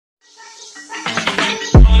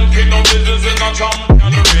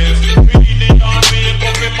champion race. Feeling on me,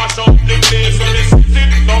 but me mash up the place. When they sit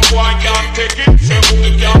it, no one can take it. Say who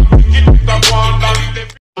can take it, the one that they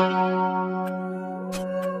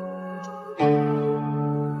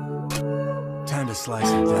time to slice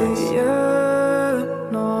and dice. Yeah,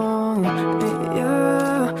 no,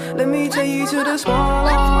 yeah. Let me take you to the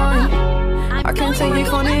spotlight. I can't take you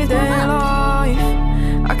for the day life.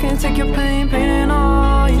 I can't take your pain and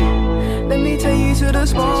I. Let me take you to the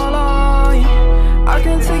spotlight. I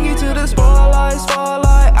can take you to the spotlight,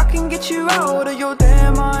 spotlight. I can get you out of your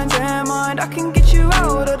damn mind, damn mind. I can get you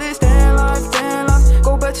out of this damn life, damn life.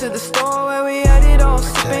 Go back to the store where we had it all,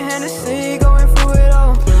 sipping Hennessy, going through it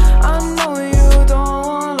all. I know you don't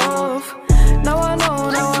want love. Now I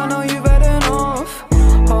know you've had enough.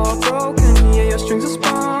 Heartbroken, yeah, your strings are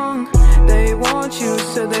sprung. They want you,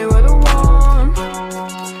 said they were the one.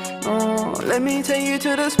 Oh, let me take you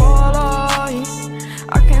to the spotlight.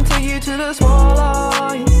 I can take you to the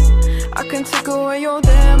spotlight. I can take away your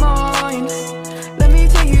damn mind. Let me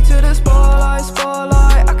take you to the spotlight,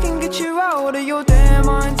 spotlight. I can get you out of your damn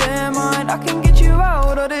mind, damn mind. I can get you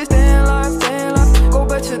out of this damn life, damn life. Go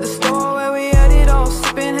back to the store where we had it all,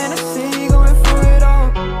 sipping Hennessy, going through it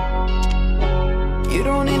all. You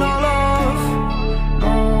don't need no love,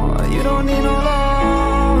 no, you don't need no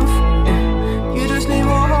love, yeah. You just need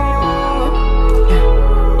more heart,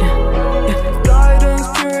 yeah. Guidance,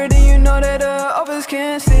 purity, you know that the others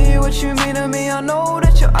can't see what you mean to me. I know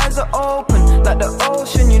that your eyes are open, like the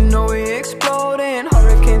ocean, you know we exploding.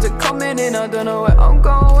 Hurricanes are coming in, I don't know where I'm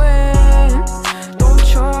going. Don't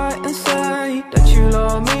try and say that you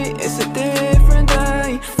love me, it's a different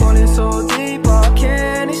day. Falling so deep, I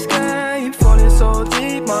can't escape. Falling so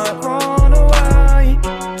deep, might run away.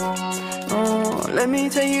 Oh, let me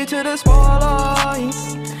take you to the spotlight.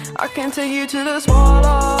 I can take you to the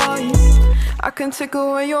spotlight. I can take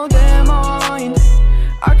away your damn mind.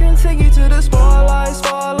 I can take you to the spotlight,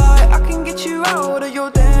 spotlight. I can get you out of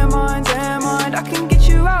your damn mind, damn mind. I can get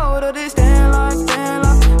you out of this damn life, damn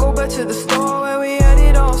life. Go back to the store where we had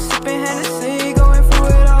it all, sipping Hennessy, going through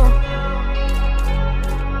it all.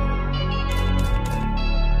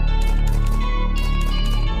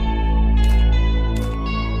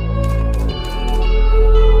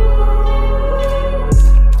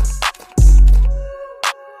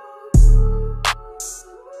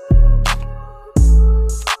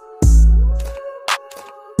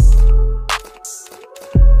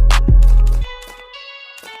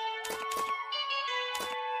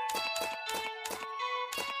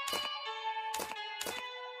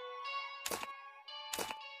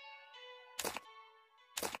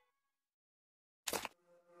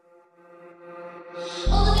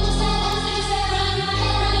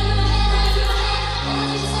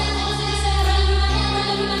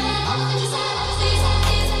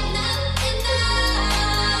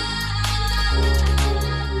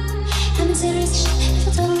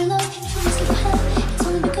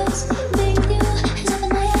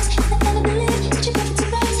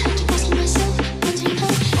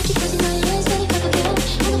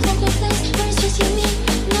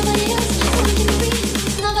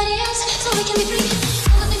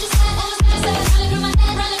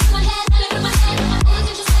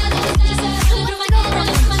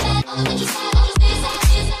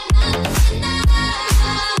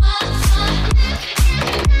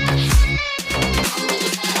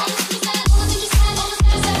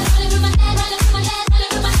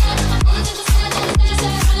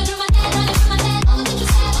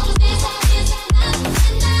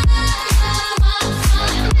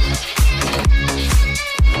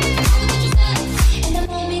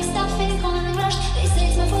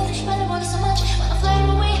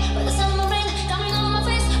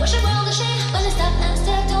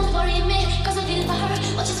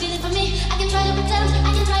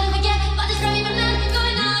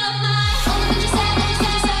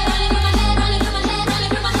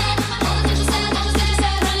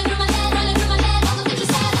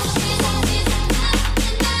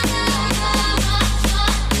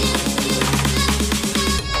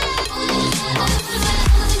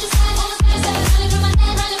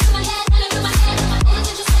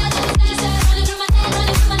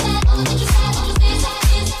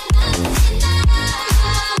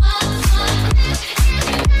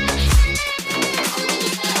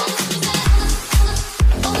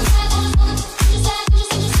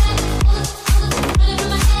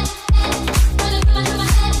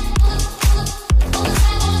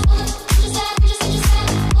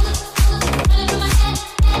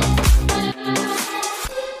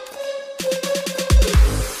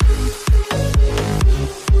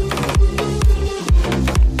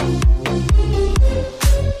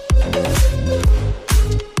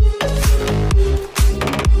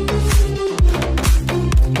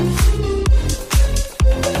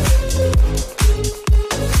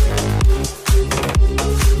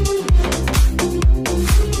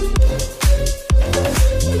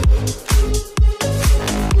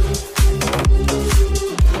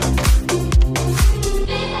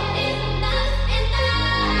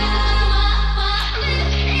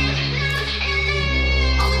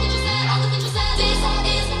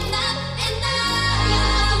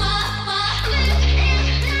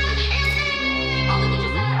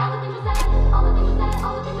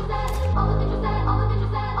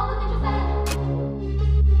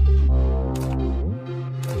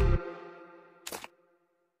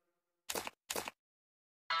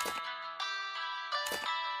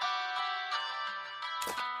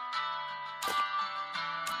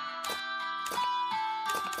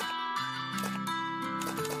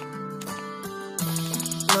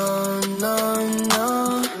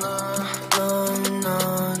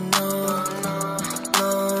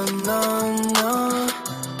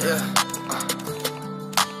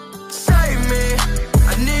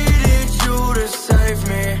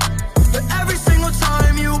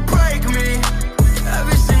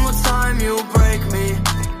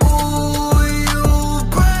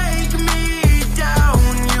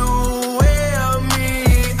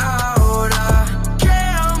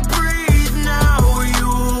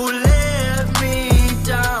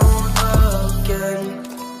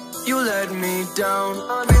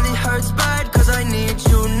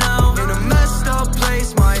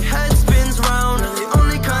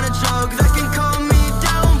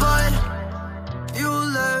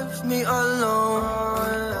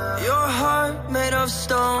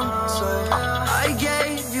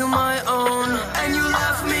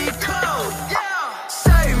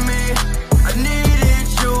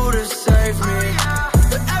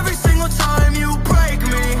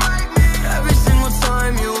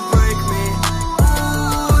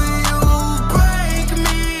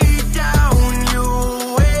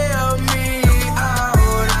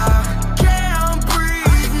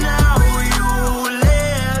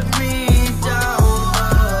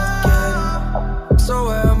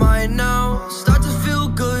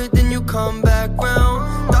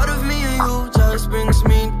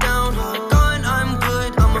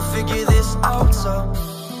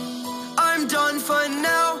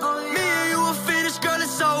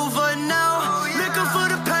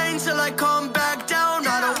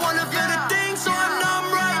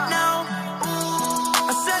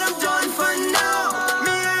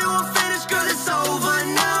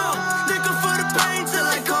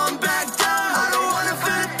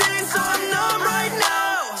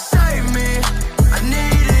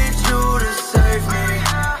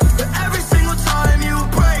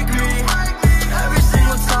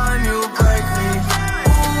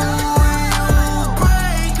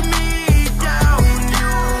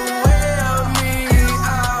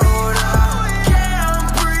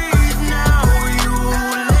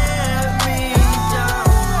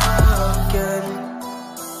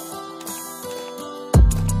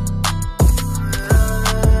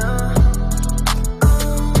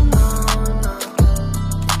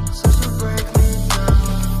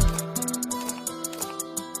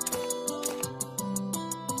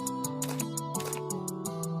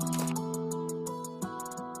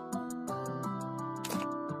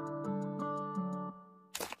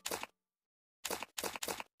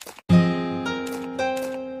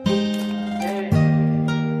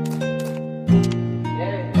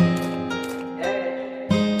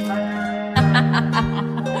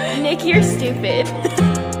 Nick, you're stupid.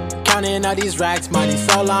 Counting all these racks, money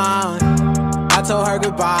so long. I told her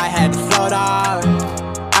goodbye, had to float off.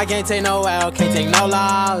 I can't take no L, can't take no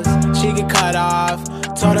loss. She get cut off,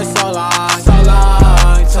 told her so long,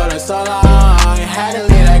 told her so long. Had to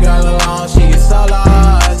leave that girl alone, she get so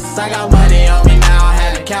lost. I got money on me now,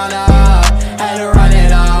 had to count up. Had to run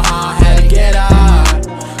it up, had to get up.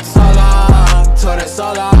 So long, told her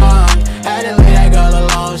so long. Had to leave that girl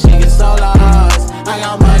alone, she get so lost. I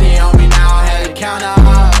got money on me now, had to count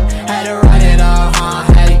up. Had to run it up,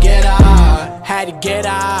 had to get up. Had to get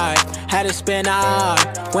up, had to spin up.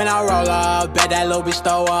 When I roll up, bet that little bitch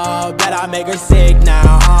throw up. Bet I make her sick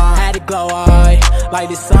now, had to glow up like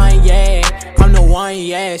the sun, yeah. I'm the one,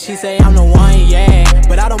 yeah. She say I'm the one, yeah.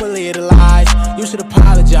 But I don't believe the lies. You should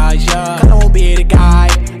apologize, yeah. I don't be the guy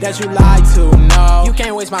that you lied to, no. You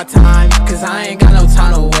can't waste my time, cause I ain't got no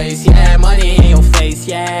time to waste, yeah. Money in your face,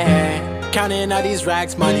 yeah. Counting all these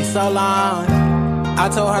racks, money so long. I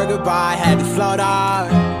told her goodbye, had to float off.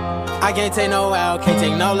 I can't take no L, can't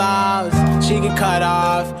take no loss. She get cut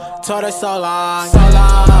off, told her so long,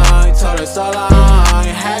 told her so long.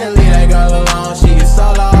 Had to leave that girl alone, she get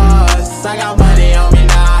so lost. I got money on me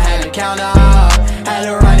now, had to count up.